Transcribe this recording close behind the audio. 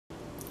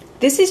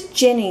This is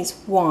Ginny's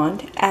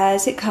wand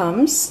as it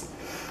comes,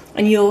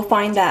 and you'll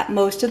find that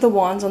most of the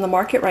wands on the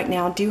market right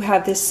now do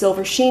have this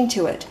silver sheen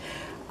to it.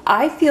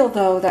 I feel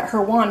though that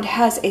her wand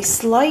has a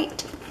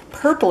slight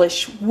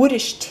purplish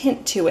woodish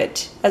tint to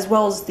it, as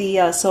well as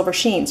the silver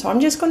sheen. So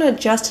I'm just going to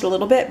adjust it a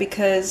little bit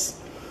because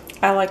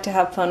I like to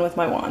have fun with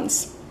my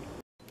wands.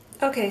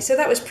 Okay, so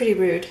that was pretty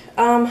rude.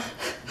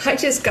 I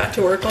just got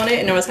to work on it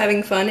and I was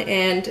having fun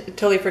and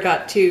totally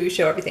forgot to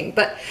show everything.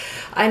 But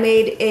I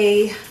made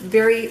a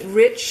very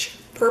rich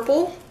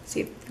purple.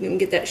 See if you can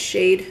get that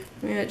shade.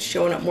 It's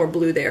showing up more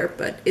blue there,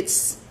 but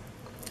it's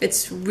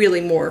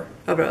really more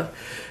of a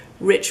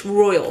rich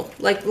royal,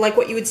 like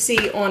what you would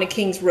see on a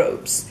king's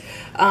robes.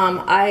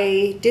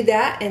 I did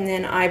that and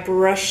then I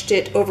brushed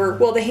it over,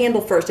 well, the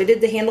handle first. I did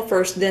the handle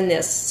first, then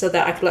this, so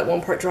that I could let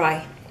one part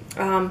dry.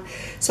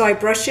 So I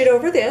brushed it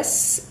over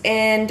this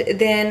and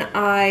then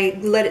I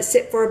let it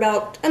sit for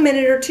about a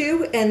minute or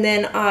two, and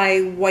then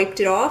I wiped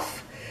it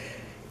off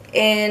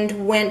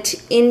and went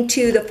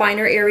into the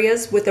finer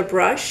areas with a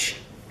brush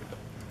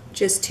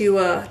just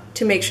to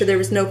make sure there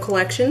was no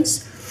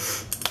collections.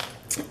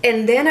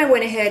 And then I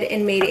went ahead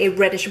and made a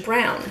reddish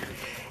brown,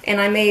 and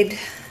I made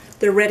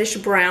the reddish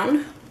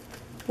brown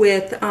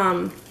with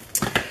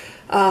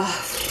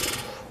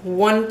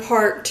one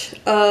part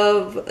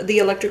of the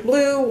electric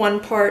blue, one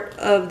part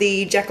of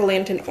the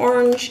jack-o'-lantern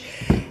orange,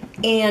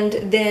 and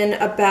then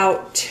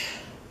about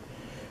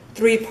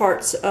 3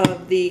 parts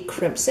of the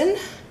crimson.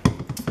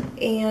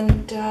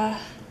 And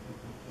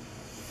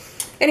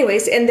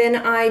anyways, and then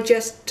I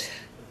just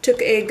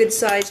took a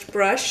good-sized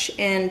brush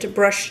and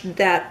brushed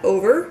that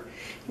over,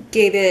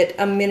 gave it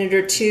a minute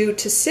or two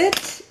to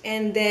sit,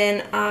 and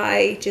then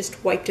I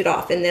just wiped it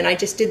off. And then I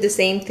just did the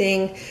same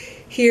thing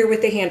here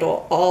with the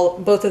handle.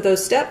 Both of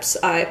those steps,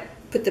 I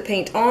put the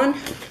paint on,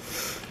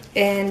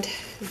 and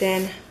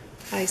then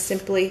I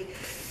simply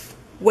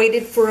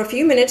waited for a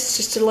few minutes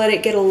just to let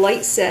it get a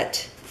light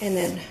set, and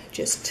then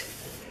just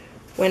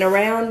went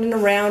around and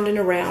around and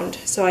around.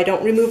 So I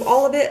don't remove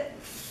all of it,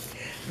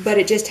 but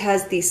it just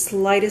has the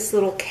slightest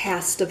little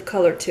cast of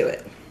color to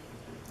it.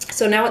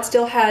 So now it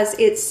still has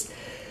its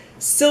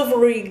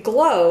silvery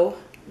glow,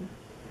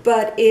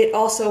 but it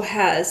also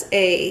has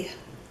a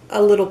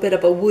little bit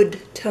of a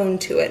wood tone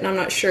to it, and I'm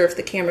not sure if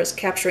the camera's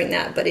capturing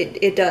that, but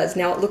it does.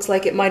 Now it looks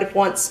like it might have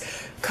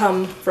once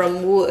come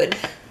from wood.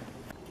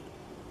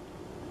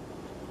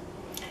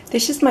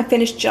 This is my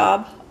finished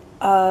job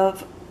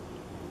of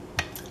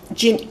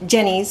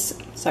Ginny's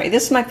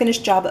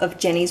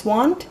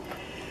wand.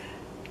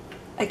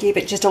 I gave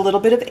it just a little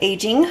bit of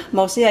aging.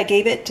 Mostly I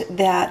gave it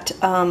that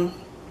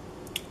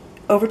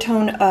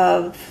overtone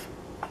of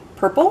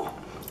purple.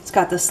 It's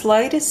got the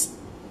slightest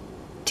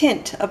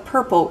tint of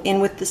purple in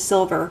with the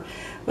silver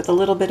with a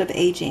little bit of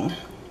aging.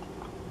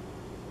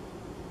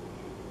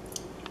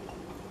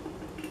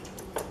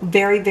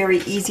 Very, very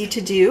easy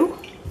to do.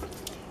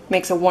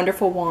 Makes a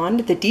wonderful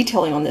wand. The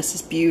detailing on this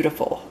is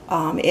beautiful.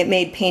 It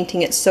made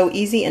painting it so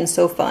easy and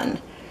so fun.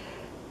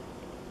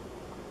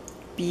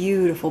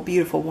 Beautiful,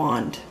 beautiful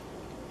wand.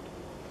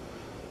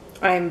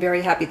 I am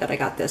very happy that I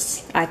got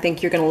this. I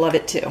think you're going to love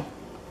it too.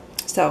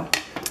 So,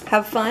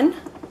 have fun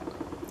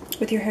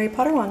with your Harry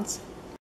Potter wands.